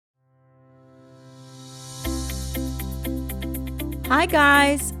Hi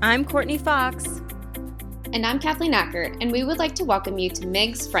guys, I'm Courtney Fox. And I'm Kathleen Ackert, and we would like to welcome you to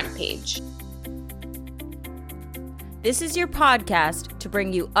MIG's Front Page. This is your podcast to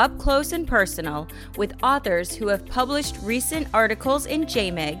bring you up close and personal with authors who have published recent articles in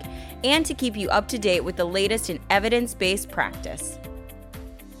JMIG and to keep you up to date with the latest in evidence-based practice.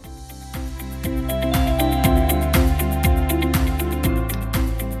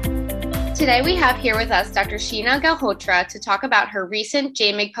 Today we have here with us Dr. Sheena Galhotra to talk about her recent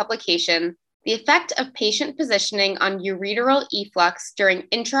JMIG publication, The Effect of Patient Positioning on Ureteral Efflux During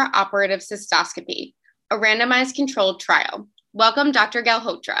Intraoperative Cystoscopy, a randomized controlled trial. Welcome, Dr.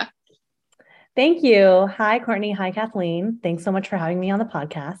 Galhotra. Thank you. Hi, Courtney. Hi, Kathleen. Thanks so much for having me on the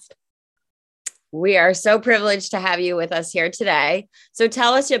podcast. We are so privileged to have you with us here today. So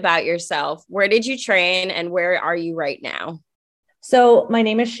tell us about yourself. Where did you train and where are you right now? So my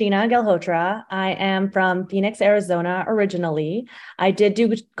name is Sheena Galhotra. I am from Phoenix, Arizona originally. I did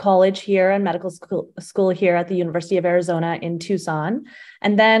do college here and medical school here at the University of Arizona in Tucson.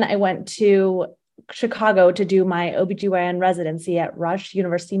 And then I went to Chicago to do my OBGYN residency at Rush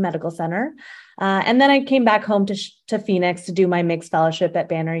University Medical Center. And then I came back home to Phoenix to do my mixed fellowship at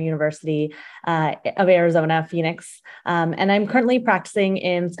Banner University of Arizona, Phoenix. And I'm currently practicing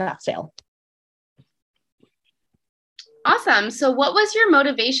in Scottsdale. Awesome. So what was your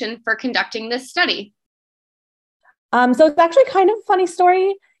motivation for conducting this study? So it's actually kind of a funny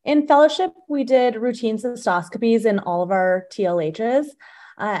story. In fellowship, we did routine cystoscopies in all of our TLHs.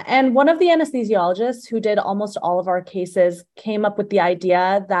 And one of the anesthesiologists who did almost all of our cases came up with the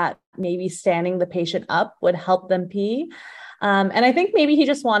idea that maybe standing the patient up would help them pee. And I think maybe he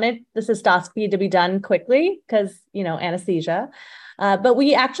just wanted the cystoscopy to be done quickly because, anesthesia. But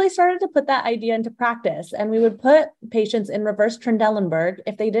we actually started to put that idea into practice, and we would put patients in reverse Trendelenburg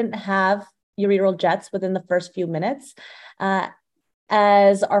if they didn't have ureteral jets within the first few minutes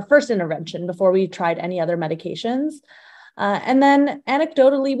as our first intervention before we tried any other medications. And then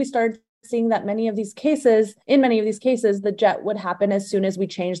anecdotally, we started seeing that in many of these cases, the jet would happen as soon as we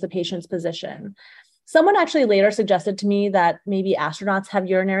changed the patient's position. Someone actually later suggested to me that maybe astronauts have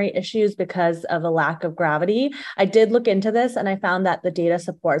urinary issues because of a lack of gravity. I did look into this and I found that the data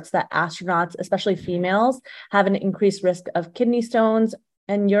supports that astronauts, especially females, have an increased risk of kidney stones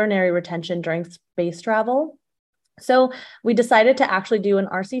and urinary retention during space travel. So we decided to actually do an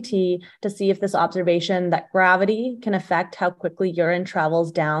RCT to see if this observation that gravity can affect how quickly urine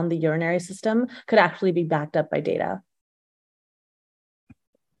travels down the urinary system could actually be backed up by data.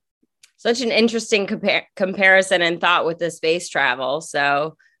 Such an interesting comparison and thought with the space travel.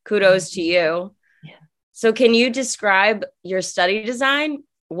 So kudos to you. Yeah. So can you describe your study design?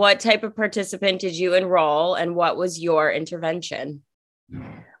 What type of participant did you enroll and what was your intervention?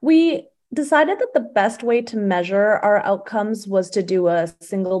 We decided that the best way to measure our outcomes was to do a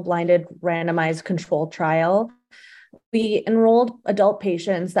single-blinded randomized controlled trial. We enrolled adult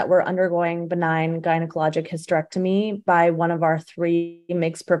patients that were undergoing benign gynecologic hysterectomy by one of our 3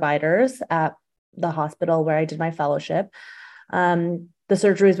 MIGS providers at the hospital where I did my fellowship. The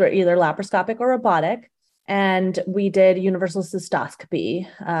surgeries were either laparoscopic or robotic, and we did universal cystoscopy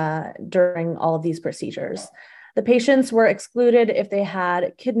during all of these procedures. The patients were excluded if they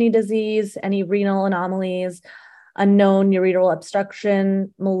had kidney disease, any renal anomalies, unknown ureteral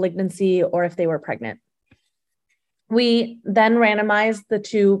obstruction, malignancy, or if they were pregnant. We then randomized the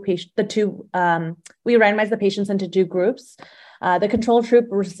patients into 2 groups. The control group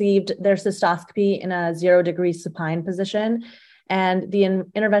received their cystoscopy in a 0-degree supine position, and the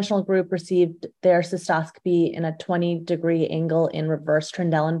interventional group received their cystoscopy in a 20-degree angle in reverse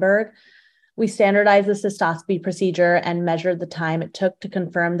Trendelenburg. We standardized the cystoscopy procedure and measured the time it took to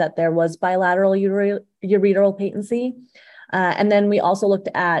confirm that there was bilateral ureteral patency. And then we also looked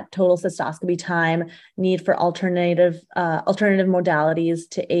at total cystoscopy time, need for alternative modalities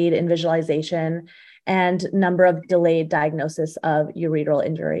to aid in visualization, and number of delayed diagnosis of ureteral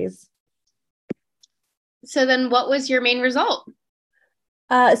injuries. So then what was your main result?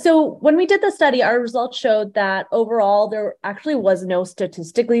 So when we did the study, our results showed that overall, there actually was no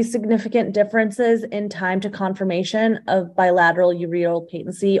statistically significant differences in time to confirmation of bilateral ureteral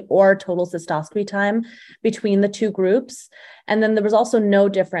patency or total cystoscopy time between the 2 groups. And then there was also no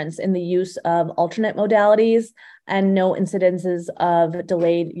difference in the use of alternate modalities and no incidences of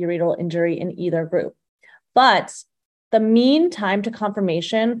delayed ureteral injury in either group. But the mean time to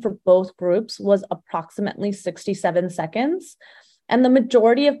confirmation for both groups was approximately 67 seconds. And the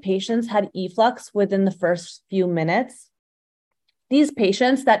majority of patients had efflux within the first few minutes. These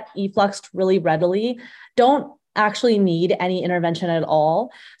patients that effluxed really readily don't actually need any intervention at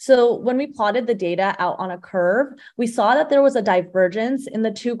all. So when we plotted the data out on a curve, we saw that there was a divergence in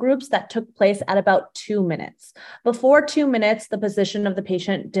the two groups that took place at about 2 minutes. Before 2 minutes, the position of the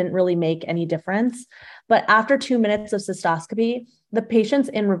patient didn't really make any difference. But after 2 minutes of cystoscopy, the patients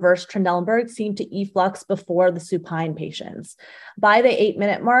in reverse Trendelenburg seemed to efflux before the supine patients. By the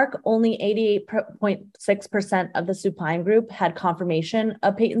 8-minute mark, only 88.6% of the supine group had confirmation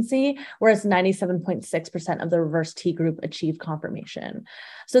of patency, whereas 97.6% of the reverse T group achieved confirmation.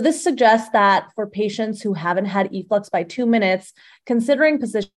 So this suggests that for patients who haven't had efflux by 2 minutes, considering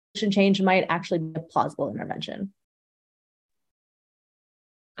position change might actually be a plausible intervention.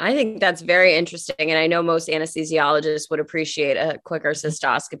 I think that's very interesting. And I know most anesthesiologists would appreciate a quicker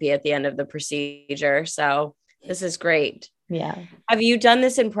cystoscopy at the end of the procedure. So this is great. Yeah. Have you done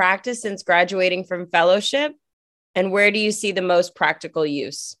this in practice since graduating from fellowship? And where do you see the most practical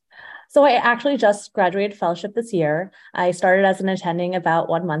use? So I actually just graduated fellowship this year. I started as an attending about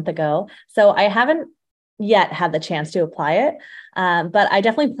 1 month ago. So I haven't yet had the chance to apply it, but I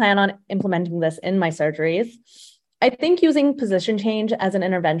definitely plan on implementing this in my surgeries. I think using position change as an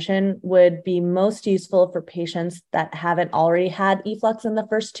intervention would be most useful for patients that haven't already had efflux in the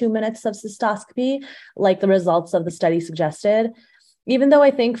first 2 minutes of cystoscopy, like the results of the study suggested. Even though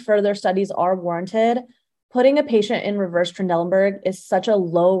I think further studies are warranted, putting a patient in reverse Trendelenburg is such a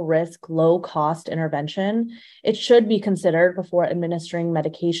low risk, low cost intervention. It should be considered before administering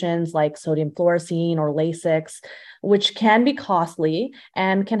medications like sodium fluorescein or Lasix, which can be costly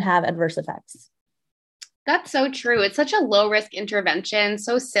and can have adverse effects. That's so true. It's such a low risk intervention,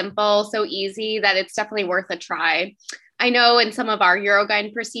 so simple, so easy that it's definitely worth a try. I know in some of our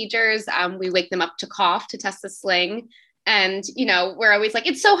Urogyn procedures, we wake them up to cough to test the sling. And, we're always like,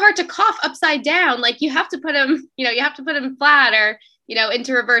 it's so hard to cough upside down. Like you have to put them, you have to put them flat or,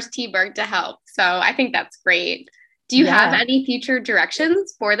 into reverse T-Berg to help. So I think that's great. Do you have any future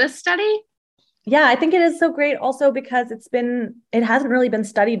directions for this study? Yeah, I think it is so great also because it hasn't really been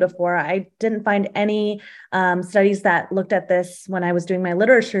studied before. I didn't find any studies that looked at this when I was doing my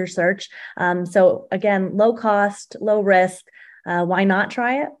literature search. So again, low cost, low risk, why not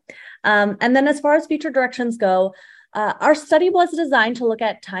try it? And then as far as future directions go, our study was designed to look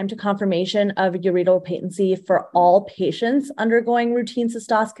at time to confirmation of ureteral patency for all patients undergoing routine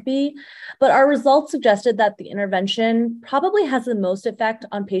cystoscopy, but our results suggested that the intervention probably has the most effect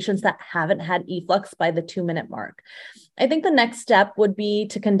on patients that haven't had efflux by the 2 minute mark. I think the next step would be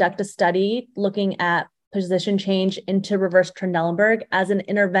to conduct a study looking at position change into reverse Trendelenburg as an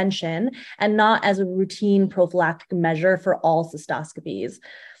intervention and not as a routine prophylactic measure for all cystoscopies.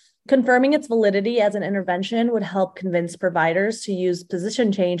 Confirming its validity as an intervention would help convince providers to use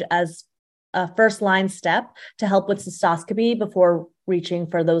position change as a first-line step to help with cystoscopy before reaching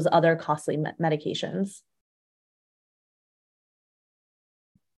for those other costly medications.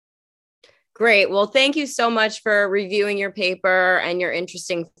 Great. Well, thank you so much for reviewing your paper and your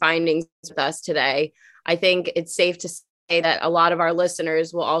interesting findings with us today. I think it's safe to say that a lot of our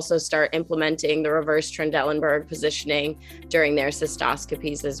listeners will also start implementing the reverse Trendelenburg positioning during their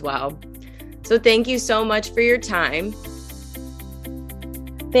cystoscopies as well. So thank you so much for your time.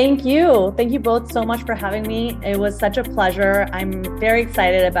 Thank you. Thank you both so much for having me. It was such a pleasure. I'm very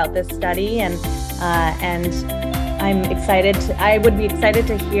excited about this study and I would be excited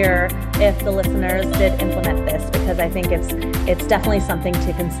to hear if the listeners did implement this because I think it's definitely something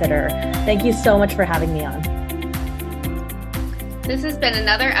to consider. Thank you so much for having me on. This has been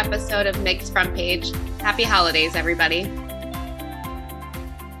another episode of MIGS Front Page. Happy holidays, everybody.